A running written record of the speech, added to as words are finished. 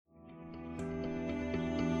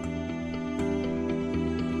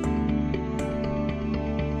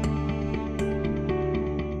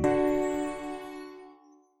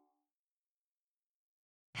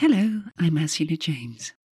Hello, I'm Ursula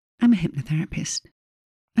James. I'm a hypnotherapist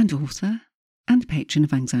and author and patron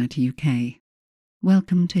of Anxiety UK.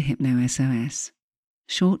 Welcome to Hypno SOS,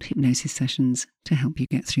 short hypnosis sessions to help you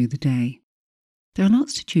get through the day. There are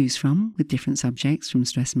lots to choose from with different subjects from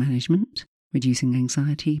stress management, reducing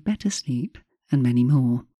anxiety, better sleep, and many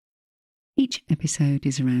more. Each episode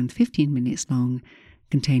is around 15 minutes long,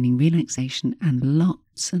 containing relaxation and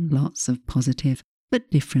lots of positive but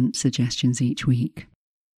different suggestions each week.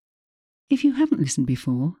 If you haven't listened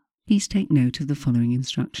before, please take note of the following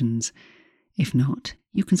instructions. If not,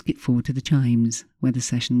 you can skip forward to the chimes where the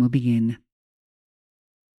session will begin.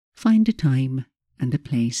 Find a time and a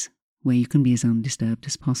place where you can be as undisturbed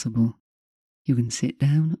as possible. You can sit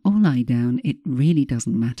down or lie down, it really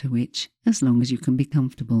doesn't matter which, as long as you can be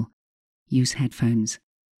comfortable. Use headphones.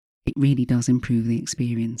 It really does improve the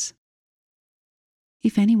experience.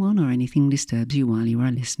 If anyone or anything disturbs you while you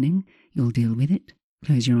are listening, you'll deal with it.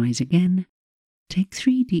 Close your eyes again, take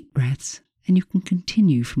 3 deep breaths, and you can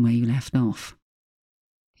continue from where you left off.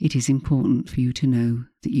 It is important for you to know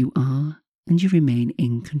that you are and you remain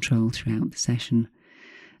in control throughout the session,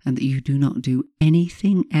 and that you do not do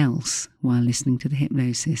anything else while listening to the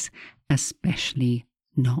hypnosis, especially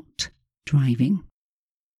not driving.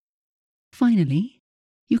 Finally,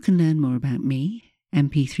 you can learn more about me,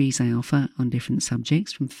 MP3s I offer on different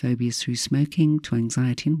subjects from phobias through smoking to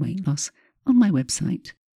anxiety and weight loss, on my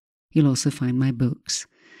website. You'll also find my books,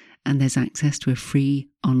 and there's access to a free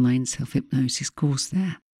online self-hypnosis course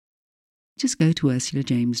there. Just go to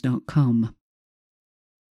ursulajames.com.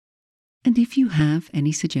 And if you have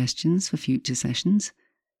any suggestions for future sessions,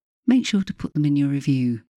 make sure to put them in your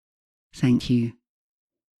review. Thank you.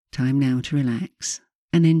 Time now to relax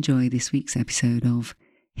and enjoy this week's episode of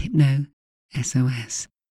Hypno SOS.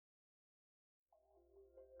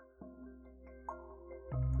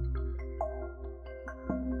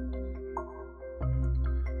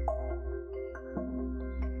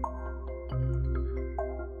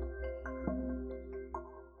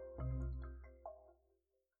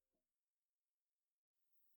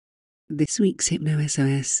 This week's Hypno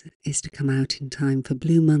SOS is to come out in time for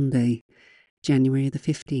Blue Monday, January the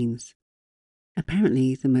 15th.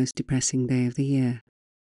 Apparently the most depressing day of the year,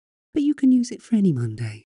 but you can use it for any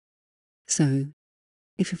Monday. So,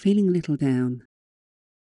 if you're feeling a little down,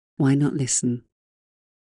 why not listen?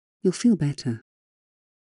 You'll feel better,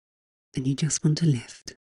 and you just want to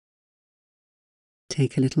lift.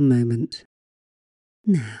 Take a little moment.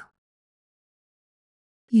 Now.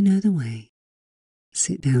 You know the way.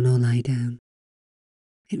 Sit down or lie down.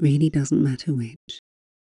 It really doesn't matter which.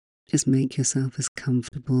 Just make yourself as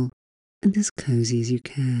comfortable and as cozy as you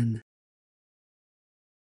can.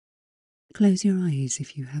 Close your eyes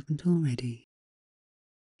if you haven't already,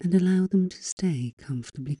 and allow them to stay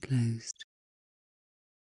comfortably closed.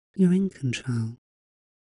 You're in control.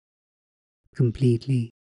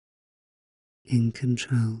 Completely in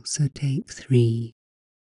control. So take 3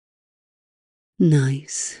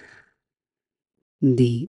 nice,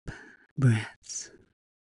 deep breaths.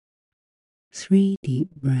 3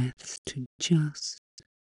 deep breaths to just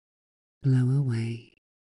blow away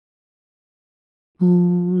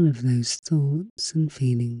all of those thoughts and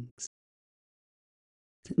feelings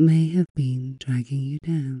that may have been dragging you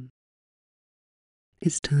down.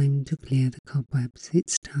 It's time to clear the cobwebs.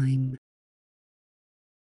 It's time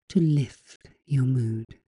to lift your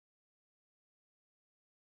mood.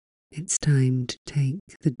 It's time to take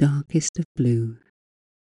the darkest of blue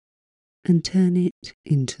and turn it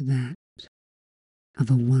into that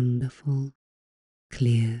of a wonderful,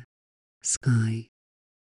 clear sky.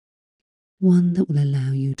 One that will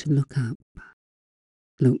allow you to look up,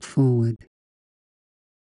 look forward,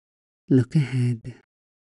 look ahead,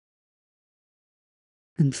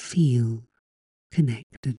 and feel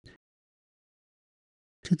connected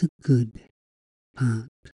to the good part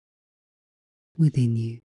within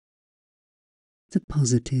you, the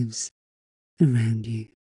positives around you,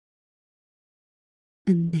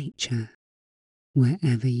 and nature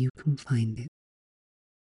wherever you can find it.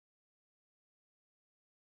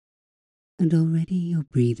 And already your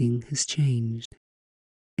breathing has changed.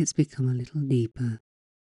 It's become a little deeper,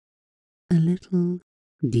 a little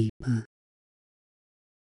deeper.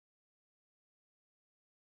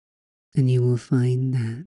 And you will find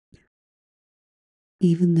that,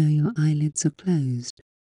 even though your eyelids are closed,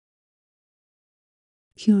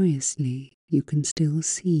 curiously you can still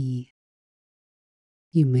see.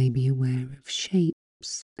 You may be aware of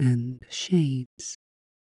shapes and shades,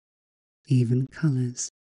 even colours.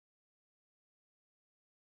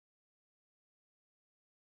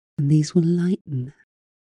 And these will lighten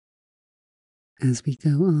as we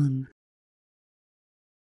go on.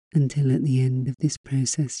 until at the end of this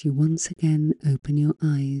process you once again open your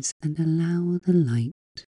eyes and allow the light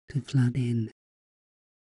to flood in.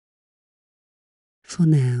 For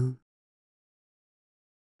now,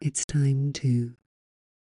 it's time to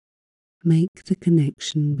make the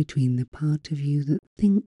connection between the part of you that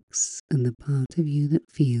thinks and the part of you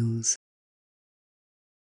that feels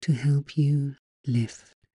to help you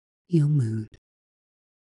lift your mood.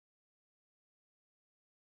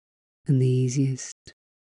 And the easiest,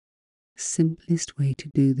 simplest way to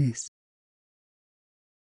do this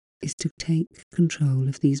is to take control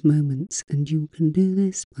of these moments, and you can do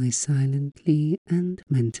this by silently and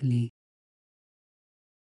mentally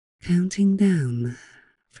counting down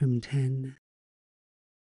from 10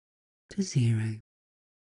 to 0.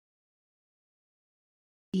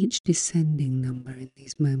 Each descending number in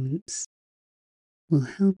these moments will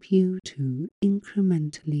help you to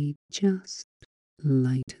incrementally just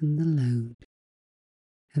lighten the load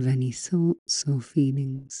of any thoughts or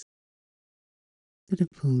feelings that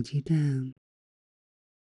have pulled you down.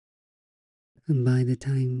 And by the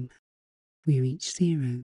time we reach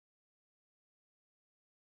 0,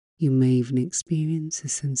 you may even experience a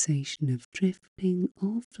sensation of drifting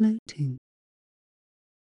or floating,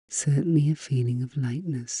 certainly a feeling of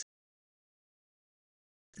lightness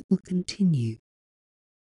that will continue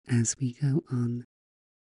as we go on.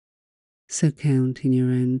 So count in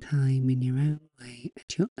your own time, in your own way,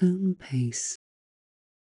 at your own pace,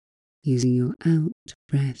 using your out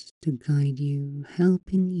breath to guide you,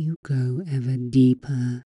 helping you go ever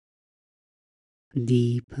deeper,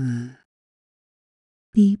 deeper,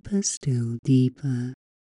 deeper still, deeper,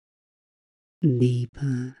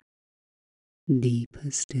 deeper,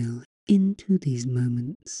 deeper still into these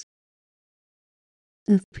moments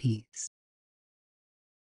of peace.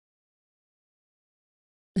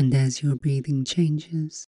 And as your breathing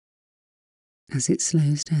changes, as it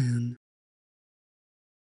slows down,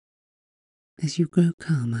 as you grow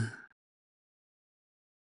calmer,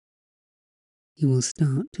 you will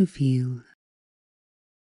start to feel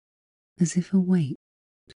as if a weight,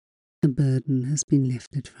 a burden has been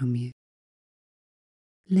lifted from you,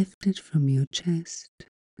 lifted from your chest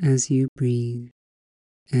as you breathe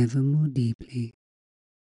ever more deeply,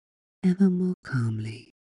 ever more calmly.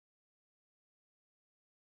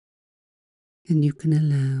 And you can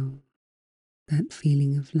allow that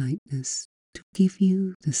feeling of lightness to give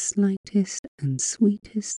you the slightest and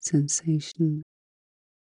sweetest sensation,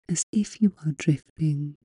 as if you are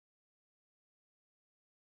drifting,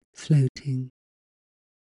 floating,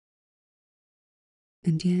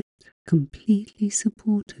 and yet completely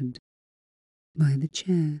supported by the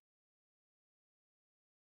chair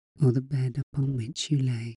or the bed upon which you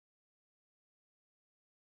lay.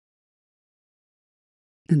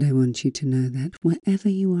 And I want you to know that wherever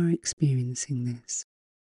you are experiencing this,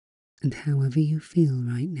 and however you feel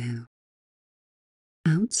right now,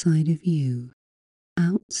 outside of you,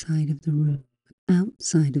 outside of the room,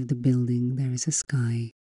 outside of the building, there is a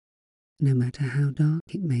sky, no matter how dark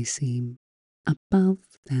it may seem. Above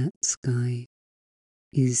that sky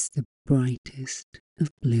is the brightest of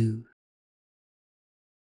blue,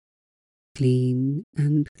 clean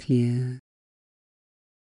and clear,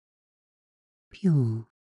 pure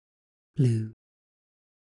blue.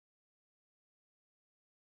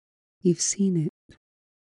 You've seen it.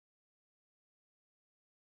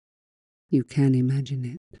 You can imagine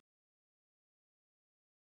it.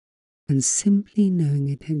 And simply knowing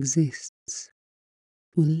it exists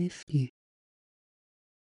will lift you.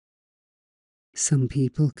 Some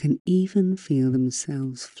people can even feel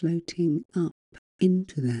themselves floating up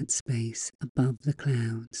into that space above the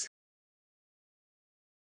clouds,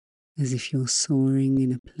 as if you're soaring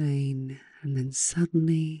in a plane, and then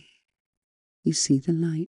suddenly you see the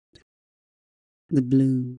light, the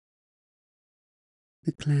blue,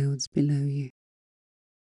 the clouds below you,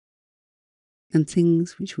 and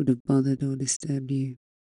things which would have bothered or disturbed you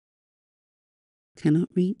cannot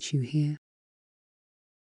reach you here.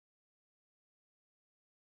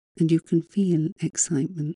 And you can feel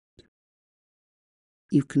excitement,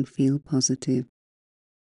 you can feel positive,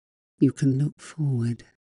 you can look forward.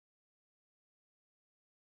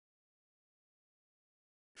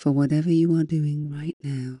 For whatever you are doing right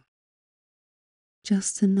now,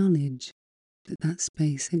 just the knowledge that that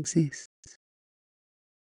space exists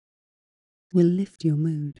will lift your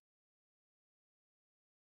mood.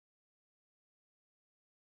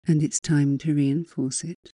 And it's time to reinforce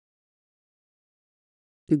it,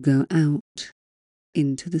 to go out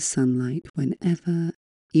into the sunlight whenever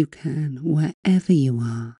you can, wherever you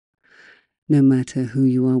are, no matter who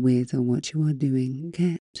you are with or what you are doing.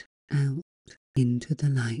 Get out into the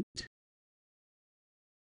light.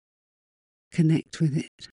 Connect with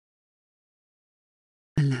it.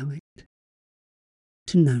 Allow it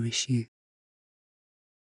to nourish you.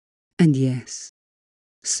 And yes,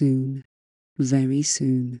 soon, very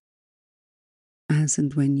soon, as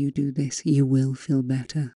and when you do this, you will feel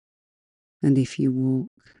better. And if you walk,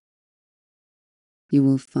 you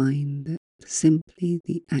will find that simply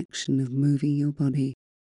the action of moving your body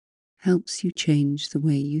helps you change the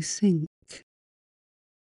way you think,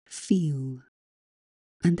 feel,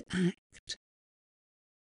 and act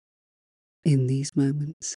in these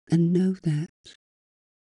moments. And know that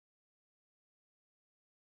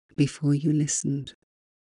before you listened,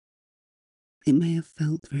 it may have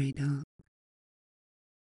felt very dark,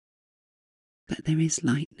 but there is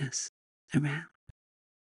lightness around.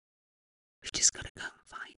 We've just got to go and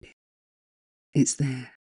find it. It's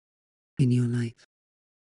there in your life.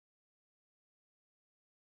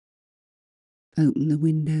 Open the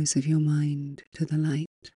windows of your mind to the light.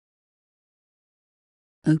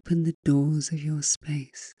 Open the doors of your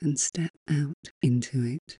space and step out into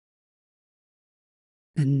it.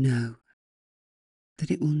 And know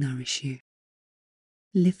that it will nourish you,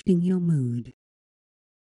 lifting your mood,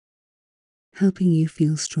 helping you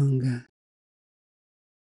feel stronger,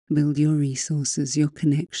 build your resources, your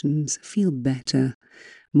connections, feel better,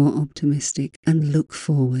 more optimistic, and look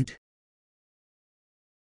forward.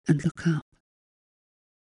 And look up.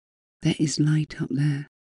 There is light up there.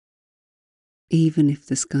 Even if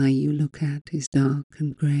the sky you look at is dark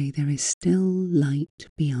and grey, there is still light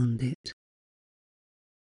beyond it.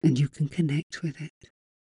 And you can connect with it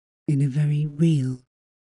in a very real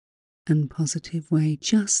and positive way.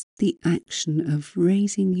 Just the action of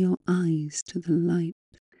raising your eyes to the light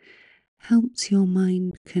helps your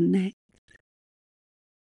mind connect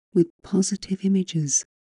with positive images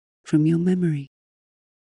from your memory.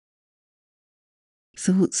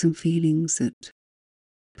 Thoughts and feelings that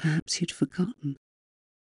perhaps you'd forgotten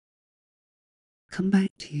come back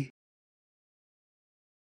to you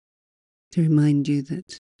to remind you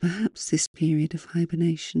that perhaps this period of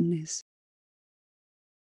hibernation is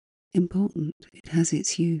important. It has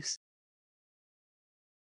its use.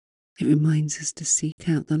 It reminds us to seek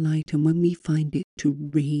out the light, and when we find it, to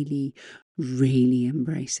really, really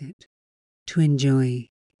embrace it, to enjoy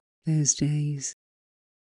those days,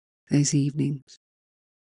 those evenings,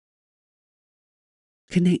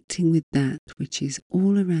 connecting with that which is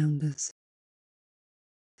all around us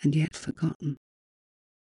and yet forgotten.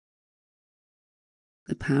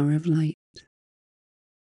 The power of light.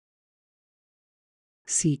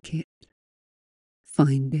 Seek it,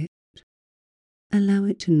 find it, allow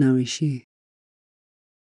it to nourish you.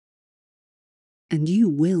 And you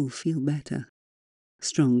will feel better,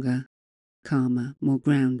 stronger, calmer, more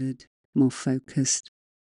grounded, more focused,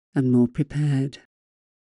 and more prepared.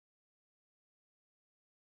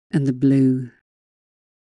 And the blue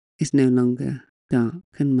is no longer dark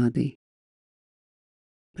and muddy,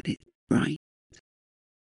 but it's bright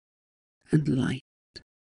and light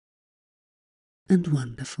and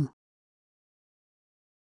wonderful.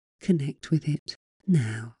 Connect with it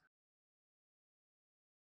now.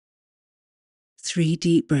 3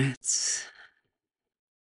 deep breaths,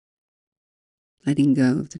 letting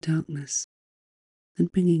go of the darkness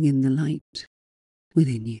and bringing in the light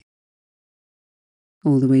within you.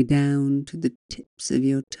 All the way down to the tips of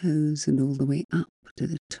your toes and all the way up to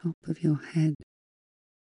the top of your head,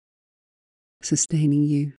 sustaining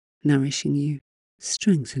you, nourishing you,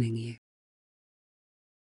 strengthening you.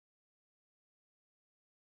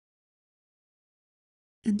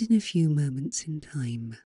 And in a few moments in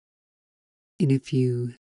time,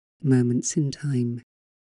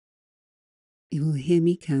 you will hear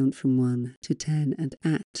me count from 1 to 10, and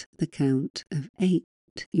at the count of 8,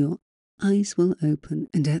 your eyes will open,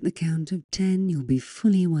 and at the count of 10, you'll be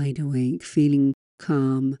fully wide awake, feeling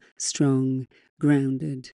calm, strong,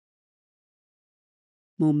 grounded,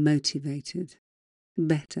 more motivated,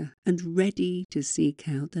 better, and ready to seek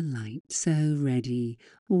out the light. So ready.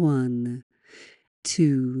 1,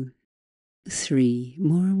 2, 3,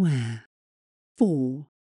 more aware. 4,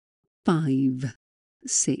 5,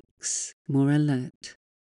 6, more alert.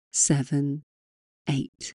 7,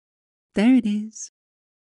 8. There it is.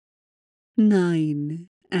 9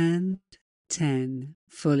 and 10,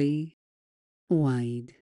 fully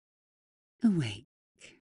wide awake.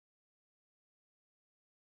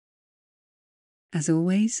 As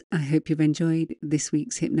always, I hope you've enjoyed this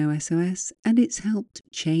week's Hypno SOS and it's helped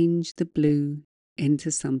change the blue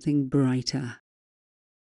into something brighter.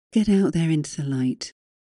 Get out there into the light.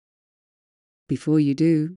 Before you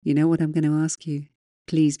do, you know what I'm going to ask you?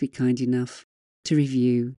 Please be kind enough to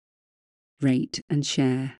review, rate and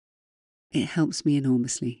share. It helps me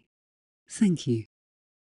enormously. Thank you.